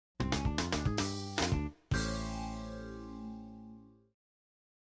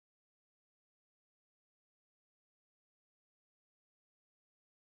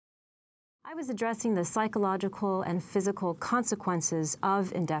I was addressing the psychological and physical consequences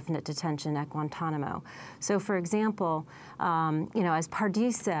of indefinite detention at Guantánamo. So, for example, as Pardee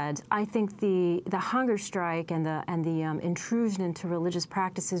said, I think the hunger strike and the intrusion into religious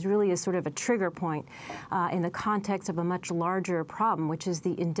practices really is sort of a trigger point in the context of a much larger problem, which is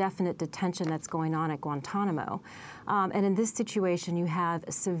the indefinite detention that's going on at Guantánamo. And in this situation, you have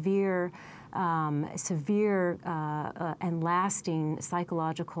severe and lasting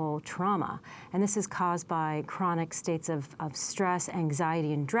psychological trauma. And this is caused by chronic states of stress,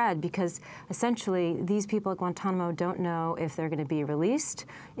 anxiety, and dread, because essentially these people at Guantánamo don't know if they're going to be released,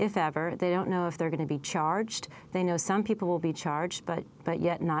 if ever. They don't know if they're going to be charged. They know some people will be charged, but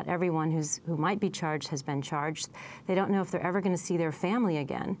yet not everyone who might be charged has been charged. They don't know if they're ever going to see their family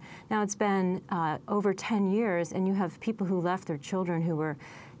again. Now, it's been over 10 years, and you have people who left their children who were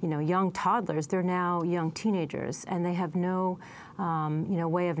young toddlers. They're now young teenagers, and they have no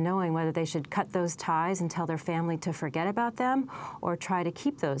way of knowing whether they should cut those ties and tell their family to forget about them or try to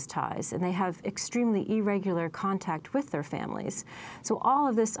keep those ties. And they have extremely irregular contact with their families. So all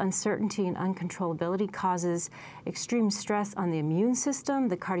of this uncertainty and uncontrollability causes extreme stress on the immune system,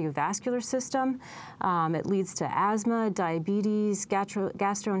 the cardiovascular system. It leads to asthma, diabetes,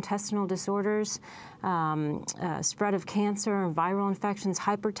 gastrointestinal disorders, spread of cancer, viral infections,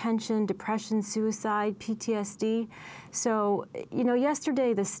 hypertension, depression, suicide, PTSD. So,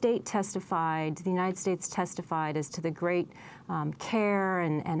 yesterday the United States testified as to the great care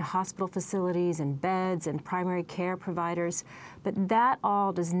and hospital facilities and beds and primary care providers, but that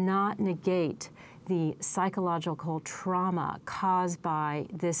all does not negate the psychological trauma caused by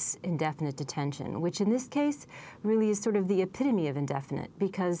this indefinite detention, which in this case really is sort of the epitome of indefinite,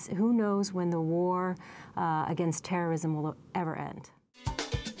 because who knows when the war against terrorism will ever end.